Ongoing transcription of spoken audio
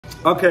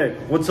Okay,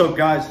 what's up,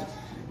 guys?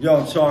 Yo,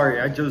 I'm sorry.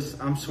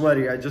 I'm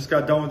sweaty. I just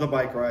got done with the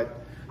bike ride.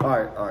 All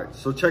right.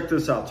 So check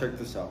this out.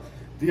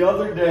 The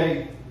other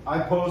day, I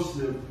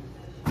posted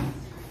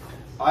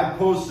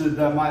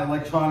that my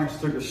electronics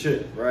took a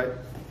shit, right?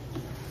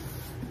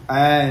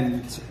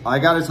 And I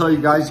gotta tell you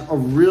guys, a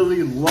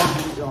really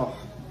lovely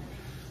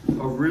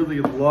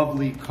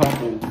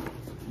couple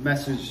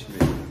messaged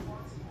me.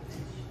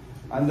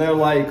 And they're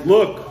like,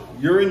 look,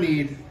 you're in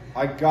need.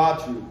 I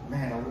got you.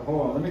 Man,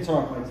 hold on. Let me turn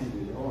off my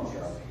TV. Hold on,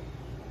 guys.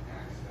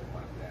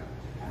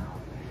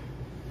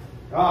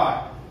 All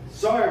right.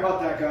 Sorry about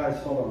that, guys.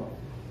 Hold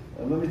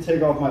on. Let me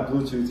take off my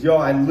Bluetooth. Yo,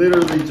 I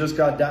literally just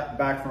got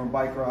back from a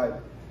bike ride.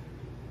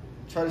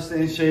 Try to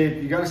stay in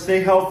shape. You got to stay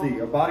healthy.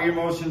 A body in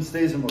motion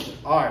stays in motion.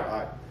 All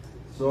right.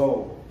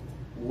 So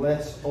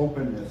let's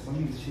open this. Let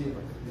me see if I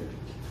can get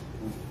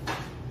it.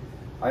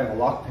 I have a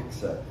lockpick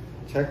set.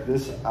 Check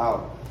this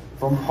out.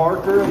 From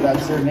Parker,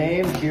 that's their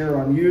name here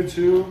on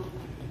YouTube.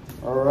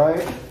 All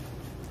right.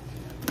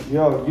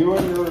 Yo, you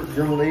and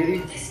your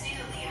lady.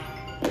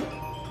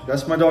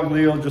 That's my dog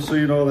Leo, just so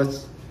you know.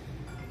 That's.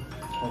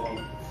 Hold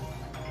on.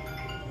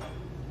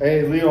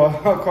 Hey Leo,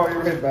 I'll call you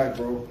right back,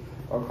 bro.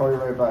 I'll call you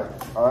right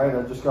back. All right.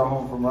 I just got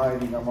home from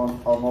riding. I'm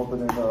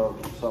opening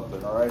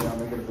something. All right. I'm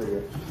making a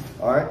video.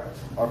 All right.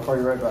 I'll call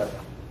you right back.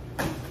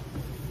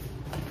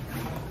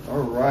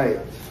 All right.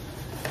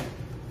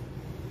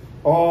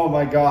 Oh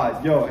my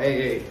God. Yo,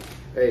 hey,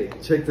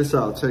 check this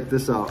out.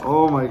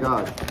 Oh my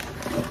God.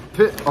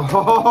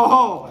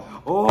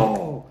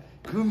 Oh,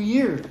 come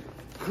here.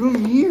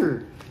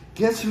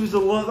 Guess who's a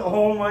lover?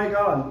 Oh my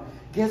God.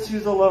 Guess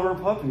who's a lover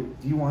puppy?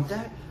 Do you want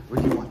that? Or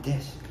do you want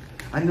this?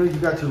 I know you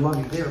got your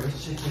lovey there.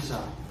 Let's check this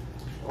out.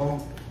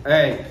 Oh,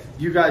 hey,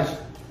 you guys,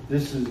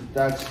 that's too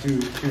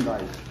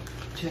nice.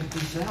 Check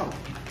this out.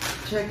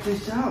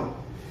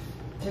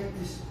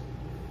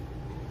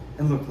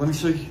 And look, let me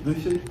show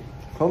you.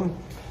 Come.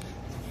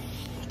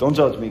 Don't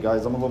judge me,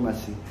 guys. I'm a little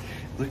messy.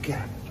 Look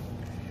at it.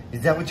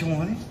 Is that what you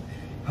wanted?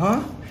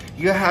 Huh?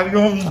 You have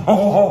your own.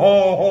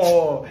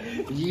 Oh,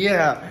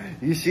 yeah.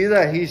 You see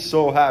that? He's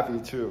so happy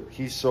too.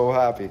 He's so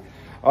happy.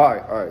 All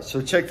right.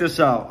 So check this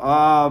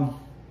out.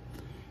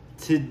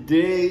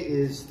 Today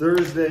is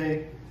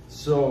Thursday.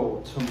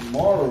 So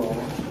tomorrow,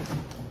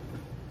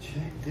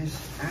 check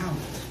this out,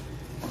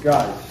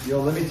 guys.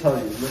 Yo, let me tell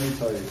you.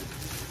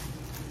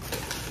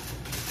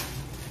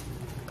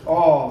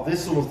 Oh,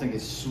 this little thing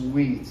is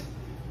sweet.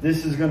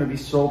 This is gonna be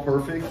so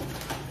perfect.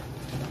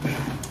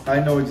 I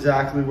know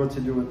exactly what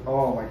to do with,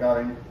 oh my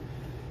God,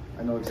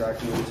 I know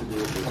exactly what to do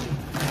with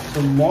this.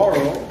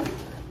 Tomorrow,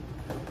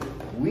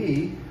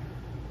 we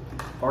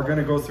are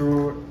gonna go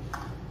through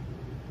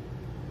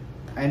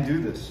and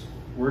do this.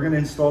 We're gonna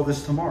install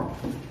this tomorrow.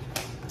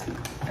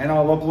 And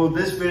I'll upload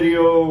this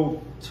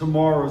video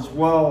tomorrow as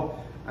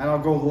well, and I'll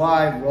go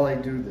live while I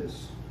do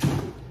this.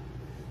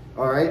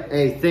 All right,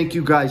 hey, thank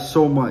you guys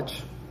so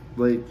much.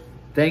 Like,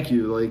 thank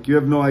you. Like, you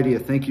have no idea.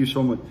 Thank you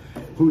so much.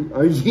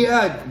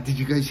 Yeah. Did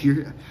you guys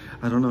hear it?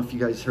 I don't know if you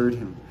guys heard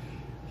him.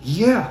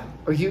 Yeah.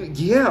 Are you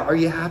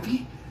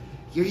happy?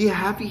 Are you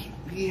happy?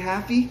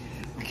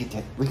 Look at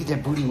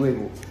that booty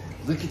wiggle.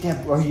 Look at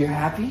that. Are you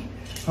happy?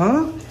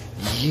 Huh?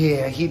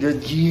 Yeah, he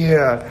does.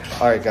 Yeah.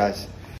 All right, guys.